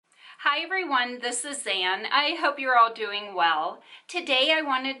Hi everyone, this is Zan. I hope you're all doing well. Today I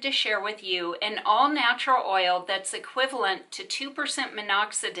wanted to share with you an all-natural oil that's equivalent to 2%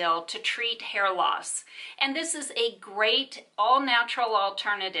 minoxidil to treat hair loss. And this is a great all-natural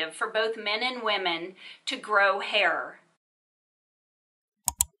alternative for both men and women to grow hair.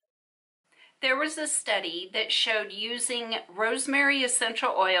 There was a study that showed using Rosemary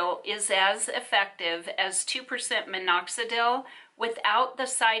Essential Oil is as effective as 2% minoxidil without the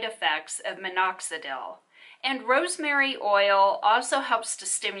side effects of minoxidil. And rosemary oil also helps to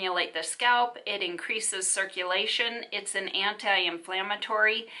stimulate the scalp, it increases circulation, it's an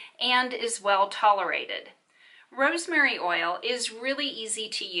anti-inflammatory, and is well tolerated. Rosemary oil is really easy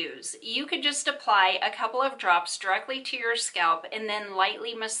to use. You could just apply a couple of drops directly to your scalp and then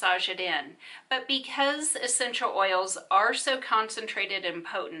lightly massage it in. But because essential oils are so concentrated and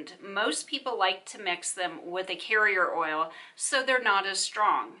potent, most people like to mix them with a carrier oil so they're not as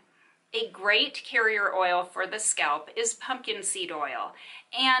strong. A great carrier oil for the scalp is pumpkin seed oil,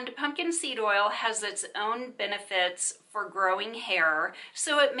 and pumpkin seed oil has its own benefits for growing hair,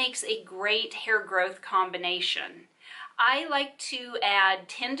 so it makes a great hair growth combination. I like to add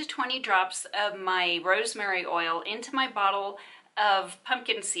 10 to 20 drops of my rosemary oil into my bottle of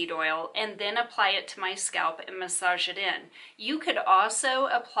pumpkin seed oil and then apply it to my scalp and massage it in. You could also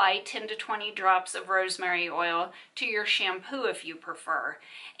apply 10 to 20 drops of rosemary oil to your shampoo if you prefer.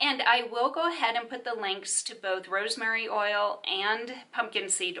 And I will go ahead and put the links to both rosemary oil and pumpkin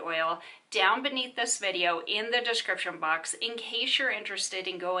seed oil down beneath this video in the description box in case you're interested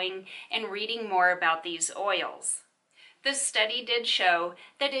in going and reading more about these oils. The study did show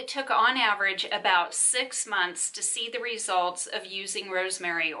that it took on average about 6 months to see the results of using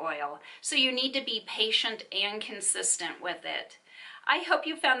rosemary oil, so you need to be patient and consistent with it. I hope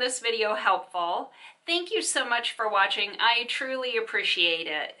you found this video helpful. Thank you so much for watching. I truly appreciate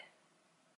it.